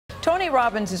Tony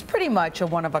Robbins is pretty much a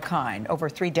one-of-a-kind. Over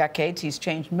 3 decades, he's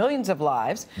changed millions of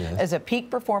lives as a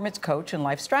peak performance coach and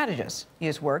life strategist. He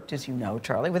has worked, as you know,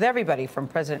 Charlie, with everybody from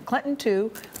President Clinton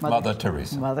to Mother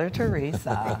Teresa. Mother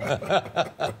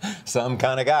Teresa. Some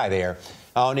kind of guy there.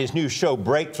 On his new show,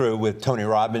 Breakthrough with Tony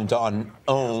Robbins on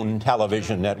OWN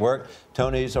television network,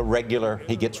 Tony's a regular.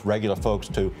 He gets regular folks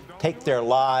to take their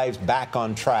lives back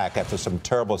on track after some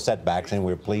terrible setbacks, and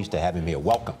we're pleased to have him here.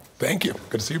 Welcome. Thank you.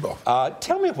 Good to see you both.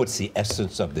 Tell me what's the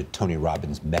essence of the Tony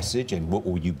Robbins message, and what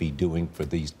will you be doing for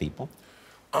these people?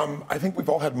 I think we've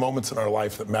all had moments in our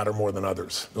life that matter more than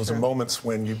others. Those are moments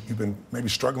when you've been maybe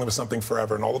struggling with something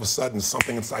forever, and all of a sudden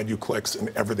something inside you clicks and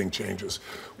everything changes.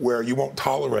 Where you won't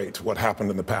tolerate what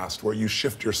happened in the past, where you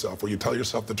shift yourself, where you tell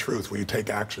yourself the truth, where you take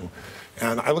action.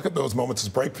 And I look at those moments as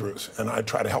breakthroughs, and I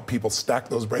try to help people stack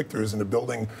those breakthroughs into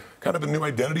building kind of a new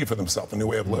identity for themselves, a new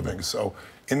way of living. So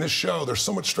in this show, there's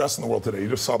so much stress in the world today. You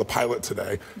just saw the pilot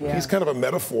today. Yeah. He's kind of a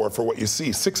metaphor for what you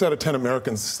see. 6 out of 10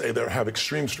 Americans say they have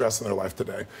extreme stress in their life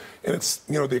today. And it's,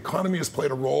 you know, the economy has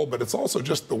played a role, but it's also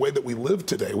just the way that we live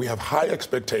today. We have high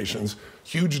expectations,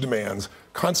 huge demands,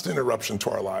 constant interruption to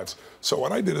our lives. So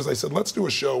what I did is I said, let's do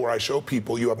a show where I show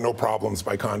people you have no problems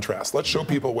by contrast. Let's show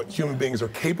people what human beings are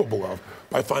capable of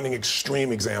by finding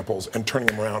extreme examples and turning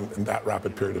them around in that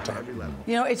rapid period of time.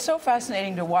 You know, it's so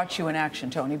fascinating to watch you in action,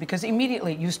 Tony, because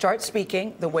immediately you start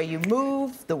speaking, the way you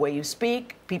move, the way you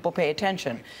speak, people pay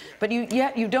attention. But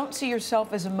yet you don't see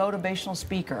yourself as a motivational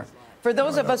speaker. For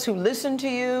those of us who listen to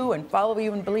you and follow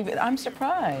you and believe it, I'm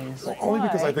surprised. Well, only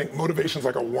because I think motivation's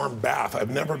like a warm bath.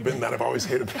 I've never been that. I've always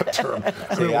hated that term.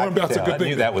 I mean, a warm bath's a good thing. I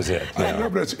knew that was it. I know,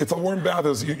 but it's a warm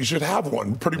bath. You should have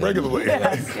one pretty regularly.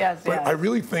 But I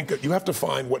really think that you have to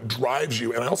find what drives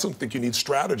you, and I also think you need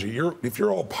strategy. If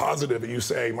you're all positive and you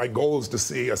say, my goal is to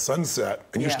see a sunset,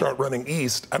 and you start running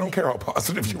east, I don't care how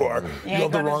positive you are. You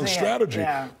have the wrong strategy.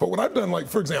 But what I've done, like,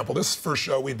 for example, this first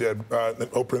show we did, that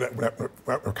Oprah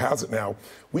Network has it now,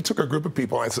 we took a group of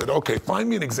people and I said, okay, find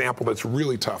me an example that's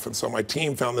really tough. And so my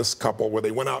team found this couple where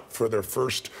they went out for their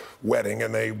first wedding,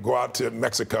 and they go out to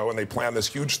Mexico and they plan this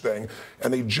huge thing,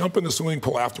 and they jump in the swimming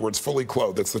pool afterwards fully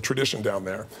clothed. That's the tradition down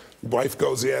there. Wife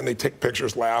goes in, they take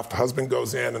pictures, laugh. Husband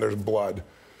goes in, and there's blood.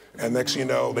 And next you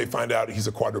know, they find out he's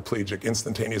a quadriplegic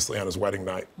instantaneously on his wedding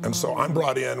night. And so I'm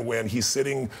brought in when he's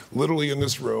sitting literally in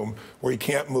this room where he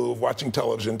can't move, watching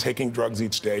television, taking drugs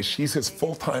each day. She's his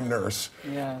full-time nurse.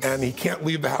 And he can't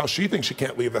leave the house. She thinks she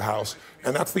can't leave the house.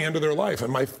 And that's the end of their life.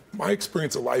 And my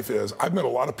experience of life is I've met a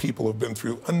lot of people who've been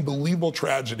through unbelievable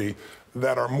tragedy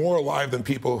that are more alive than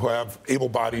people who have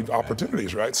able-bodied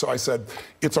opportunities, right? So I said,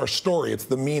 it's our story, it's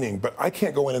the meaning, but I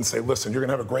can't go in and say, listen, you're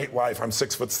gonna have a great life, I'm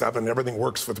 6'7", everything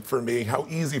works for me, how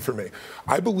easy for me.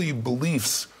 I believe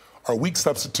beliefs are weak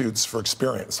substitutes for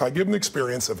experience. So I give them the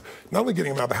experience of not only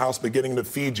getting him out of the house, but getting him to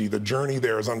Fiji. The journey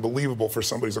there is unbelievable for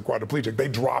somebody who's a quadriplegic. They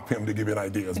drop him to give you an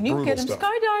idea. It's brutal get him stuff.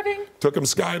 Skydiving? Took him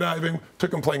skydiving,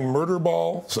 took him playing murder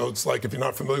ball. So it's like, if you're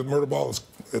not familiar with murder ball,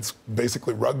 it's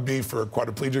basically rugby for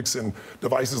quadriplegics, and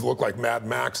devices look like Mad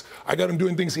Max. I got him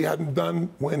doing things he hadn't done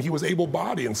when he was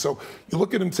able-bodied. And so you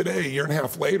look at him today, a year and a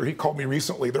half later, he called me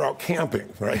recently, they're out camping,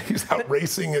 right? He's out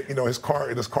racing, you know, his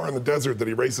car in the desert that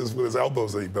he races with his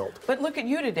elbows that he built. But look at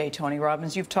you today, Tony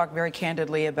Robbins. You've talked very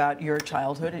candidly about your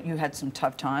childhood. You had some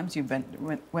tough times. You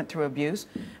went through abuse.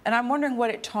 And I'm wondering what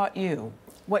it taught you,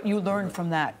 what you learned from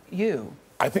that,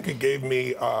 I think it gave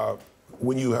me,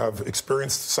 when you have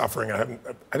experienced suffering,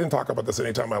 I didn't talk about this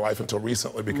any time in my life until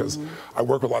recently, because I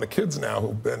work with a lot of kids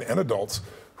now and adults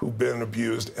who've been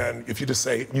abused, and if you just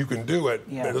say you can do it,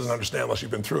 it doesn't understand unless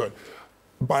you've been through it.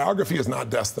 Biography is not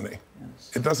destiny.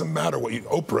 It doesn't matter what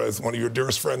Oprah is one of your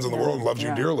dearest friends in the world and loves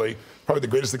you dearly, probably the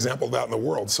greatest example of that in the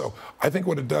world. So I think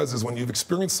what it does is when you've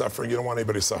experienced suffering, you don't want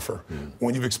anybody to suffer.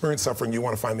 When you've experienced suffering, you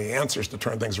want to find the answers to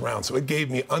turn things around. So it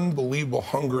gave me unbelievable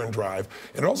hunger and drive.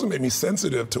 And it also made me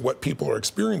sensitive to what people are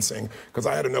experiencing, because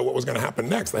I had to know what was going to happen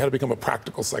next. I had to become a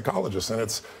practical psychologist, and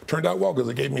it's turned out well, because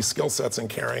it gave me skill sets in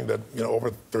caring that, you know, over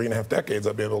 3.5 decades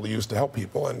I've been able to use to help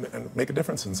people and make a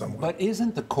difference in some way. But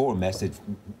isn't the core message,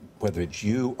 whether it's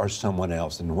you or someone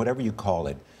else, and whatever you call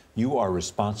it, you are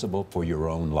responsible for your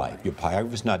own life. Your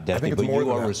biography is not destiny, but you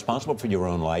are responsible for your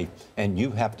own life, and you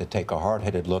have to take a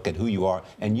hard-headed look at who you are,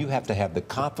 and you have to have the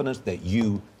confidence that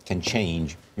you can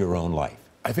change your own life.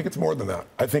 I think it's more than that.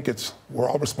 I think we're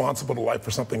all responsible to life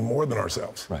for something more than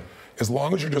ourselves. Right. As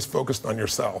long as you're just focused on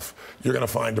yourself, you're going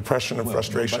to find depression and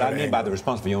frustration. But I mean by the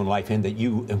responsibility for your own life, in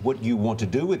that what you want to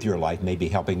do with your life may be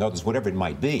helping others, whatever it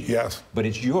might be. Yes. But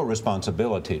it's your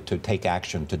responsibility to take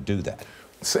action to do that.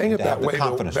 saying it that way,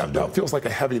 that feels like a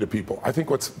heavy to people. I think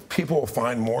what people will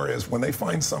find more is when they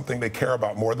find something they care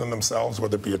about more than themselves,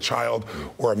 whether it be a child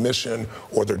or a mission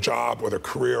or their job or their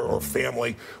career or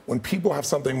family, when people have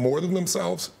something more than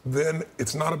themselves, then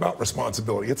it's not about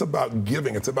responsibility. It's about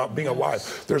giving. It's about being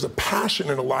alive. There's a passion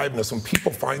and aliveness when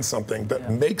people find something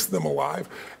that makes them alive.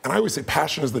 And I always say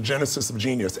passion is the genesis of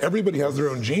genius. Everybody has their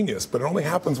own genius, but it only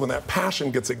happens when that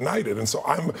passion gets ignited. And so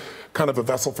I'm kind of a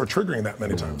vessel for triggering that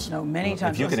many times. No, many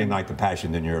times. If you can ignite the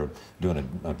passion, then you're doing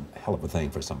a hell of a thing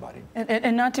for somebody.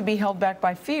 And not to be held back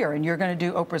by fear. And you're going to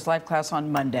do Oprah's live class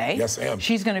on Monday. Yes, I am.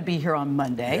 She's going to be here on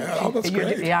Monday. Yeah, that's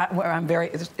great. Yeah,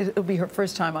 it'll be her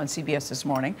first time on CBS this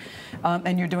morning.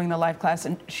 And you're doing the live class.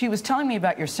 And she was telling me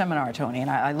about your seminar, Tony, and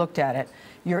I looked at it.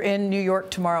 You're in New York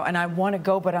tomorrow, and I want to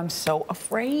go, but I'm so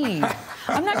afraid.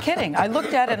 I'm not kidding. I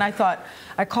looked at it, and I thought,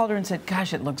 I called her and said,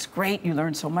 gosh, it looks great. You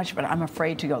learned so much, but I'm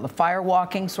afraid to go. The fire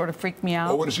walking sort of freaked me out.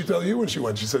 Well, what did she tell you when she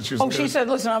went? She said she was she said,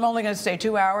 listen, I'm only going to stay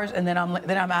 2 hours, and then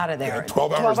I'm out of there. Yeah,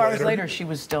 12 hours later, she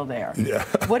was still there. Yeah.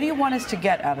 What do you want us to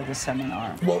get out of the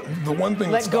seminar? Well, the one thing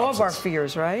let go of our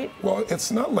fears, right? Well,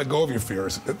 it's not let go of your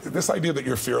fears. This idea that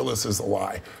you're fearless is a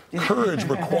lie. Courage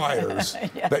requires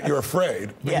that you're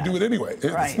afraid, but you do it anyway.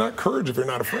 It's not courage if you're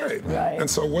not afraid. Right. And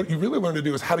so what you really learn to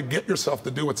do is how to get yourself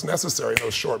to do what's necessary in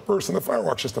those short bursts. And the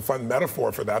firewalk's just a fun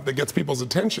metaphor for that gets people's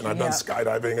attention. I've done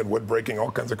skydiving and wood breaking,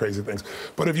 all kinds of crazy things.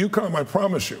 But if you come, I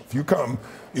promise you, if you come,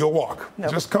 you'll walk.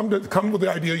 Nope. Just come with the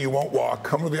idea you won't walk.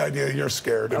 Come with the idea you're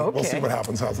scared, and we'll see what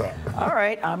happens. How's that? All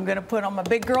right, I'm going to put on my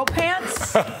big girl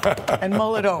pants and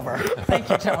mull it over. Thank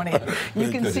you, Tony.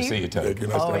 Good to see you, Tony.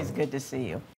 Always good to see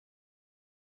you.